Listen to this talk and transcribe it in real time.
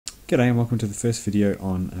G'day and welcome to the first video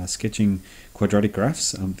on sketching quadratic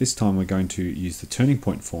graphs. This time we're going to use the turning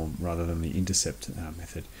point form rather than the intercept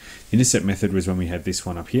method. The intercept method was when we had this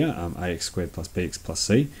one up here, ax squared plus bx plus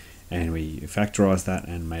c, and we factorized that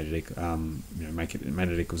and made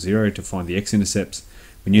it equal 0 to find the x-intercepts.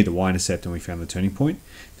 We knew the y-intercept and we found the turning point.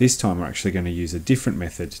 This time we're actually going to use a different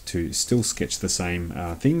method to still sketch the same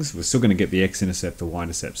things. We're still going to get the x-intercept, the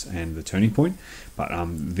y-intercepts, and the turning point, but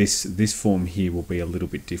this form here will be a little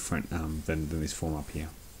bit different than this form up here.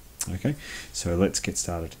 Okay, so let's get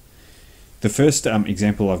started. The first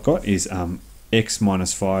example I've got is x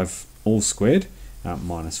minus 5 all squared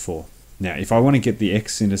minus 4. Now, if I want to get the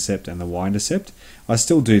x-intercept and the y-intercept, I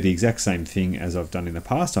still do the exact same thing as I've done in the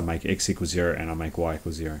past. I make x equals 0 and I make y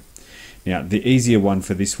equals 0. Now, the easier one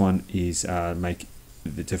for this one is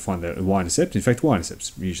to find the y-intercept. In fact,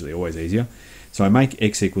 y-intercept's usually always easier. So I make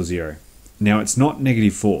x equals 0. Now, it's not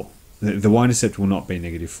negative 4. The y-intercept will not be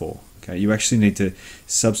negative 4. Okay, you actually need to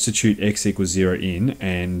substitute x equals 0 in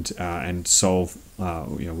and solve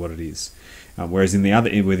what it is. Whereas in the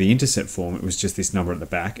other, with the intercept form, it was just this number at the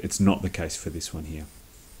back. It's not the case for this one here.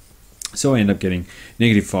 So I end up getting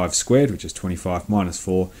negative 5 squared, which is 25, minus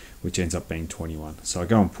 4, which ends up being 21. So I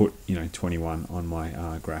go and put 21 on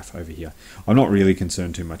my graph over here. I'm not really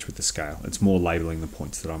concerned too much with the scale. It's more labeling the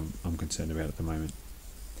points that I'm concerned about at the moment.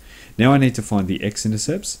 Now I need to find the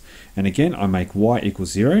x-intercepts, and again I make y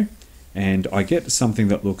equals 0, and I get something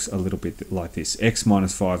that looks a little bit like this: x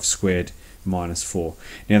minus 5 squared minus 4.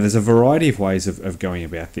 Now there's a variety of ways of going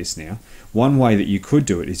about this now. One way that you could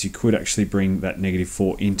do it is you could actually bring that negative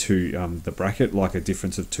 4 into the bracket like a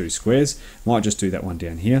difference of 2 squares. Might just do that one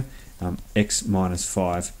down here. X minus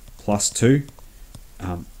 5 plus 2,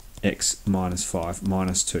 x minus 5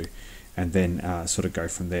 minus 2, and then sort of go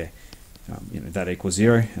from there. That equals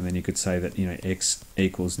 0, and then you could say that x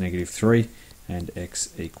equals negative 3 and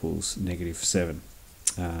x equals negative 7.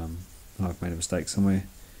 I've made a mistake somewhere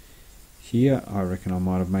here. I reckon I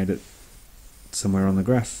might have made it somewhere on the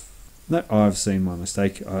graph. No, I've seen my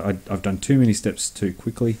mistake. I've done too many steps too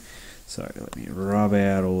quickly, so let me rub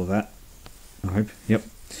out all of that, I hope. Yep.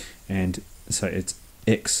 And so it's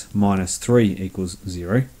x minus 3 equals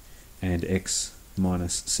 0 and x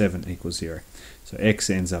minus 7 equals 0. So x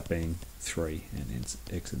ends up being 3 and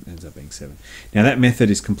x ends up being 7. Now that method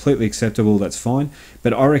is completely acceptable, that's fine,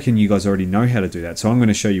 but I reckon you guys already know how to do that, so I'm going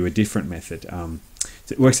to show you a different method.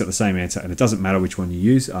 It works out the same answer, and it doesn't matter which one you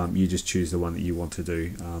use. You just choose the one that you want to do,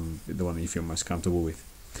 the one that you feel most comfortable with.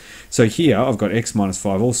 So here I've got x minus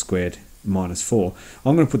 5 all squared minus 4.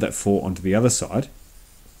 I'm going to put that 4 onto the other side,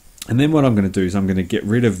 and then what I'm going to do is I'm going to get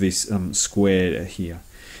rid of this square here.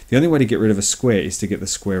 The only way to get rid of a square is to get the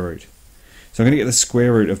square root. So I'm going to get the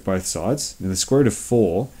square root of both sides. Now the square root of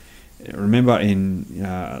 4, remember in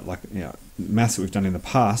maths that we've done in the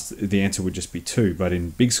past, the answer would just be 2. But in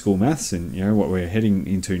big school maths, and what we're heading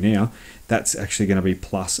into now, that's actually going to be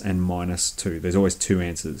plus and minus 2. There's always 2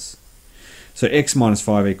 answers. So x minus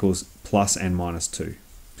 5 equals plus and minus 2.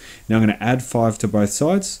 Now I'm going to add 5 to both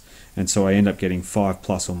sides, and so I end up getting 5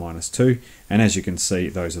 plus or minus 2. And as you can see,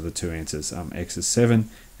 those are the 2 answers. X is 7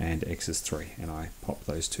 and x is 3, and I pop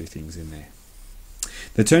those 2 things in there.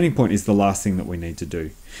 The turning point is the last thing that we need to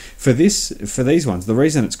do. For these ones, the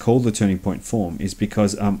reason it's called the turning point form is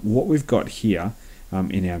because what we've got here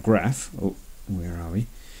in our graph, where are we?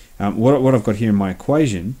 What I've got here in my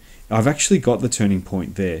equation, I've actually got the turning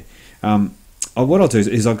point there. What I'll do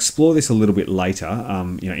is I'll explore this a little bit later,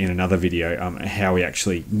 in another video, how we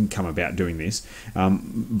actually come about doing this.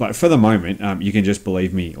 But for the moment, you can just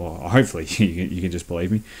believe me, or hopefully you can just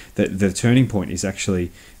believe me, that the turning point is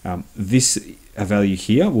actually this value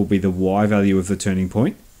here will be the y value of the turning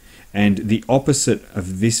point, and the opposite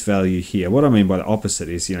of this value here. What I mean by the opposite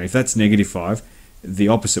is, if that's negative 5, the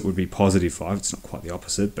opposite would be positive 5. It's not quite the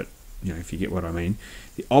opposite, but if you get what I mean.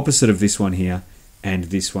 The opposite of this one here and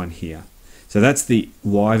this one here. So that's the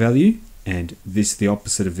y value, and the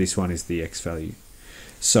opposite of this one is the x value.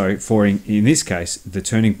 So in this case, the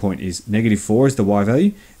turning point is negative 4 is the y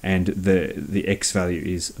value, and the x value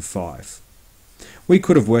is 5. We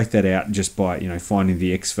could have worked that out just by finding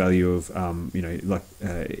the x value of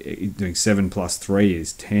doing 7 plus 3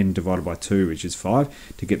 is 10 divided by 2, which is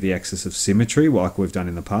 5, to get the axis of symmetry like we've done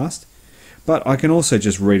in the past. But I can also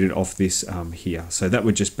just read it off this here. So that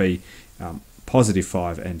would just be positive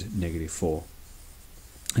 5 and negative 4.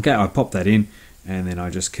 Okay, I pop that in, and then I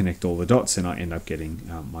just connect all the dots, and I end up getting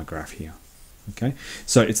my graph here. Okay,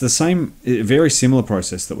 so it's the same, very similar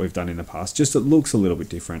process that we've done in the past, just it looks a little bit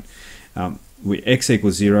different. X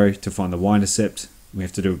equals 0 to find the y-intercept. We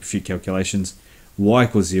have to do a few calculations. y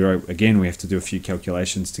equals 0. Again, we have to do a few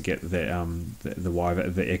calculations to get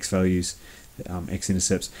the x values,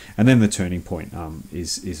 x-intercepts, and then the turning point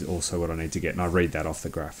is also what I need to get, and I read that off the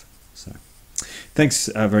graph. So thanks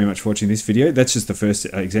very much for watching this video. That's just the first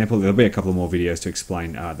example. There'll be a couple more videos to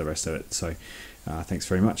explain the rest of it. So thanks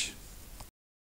very much.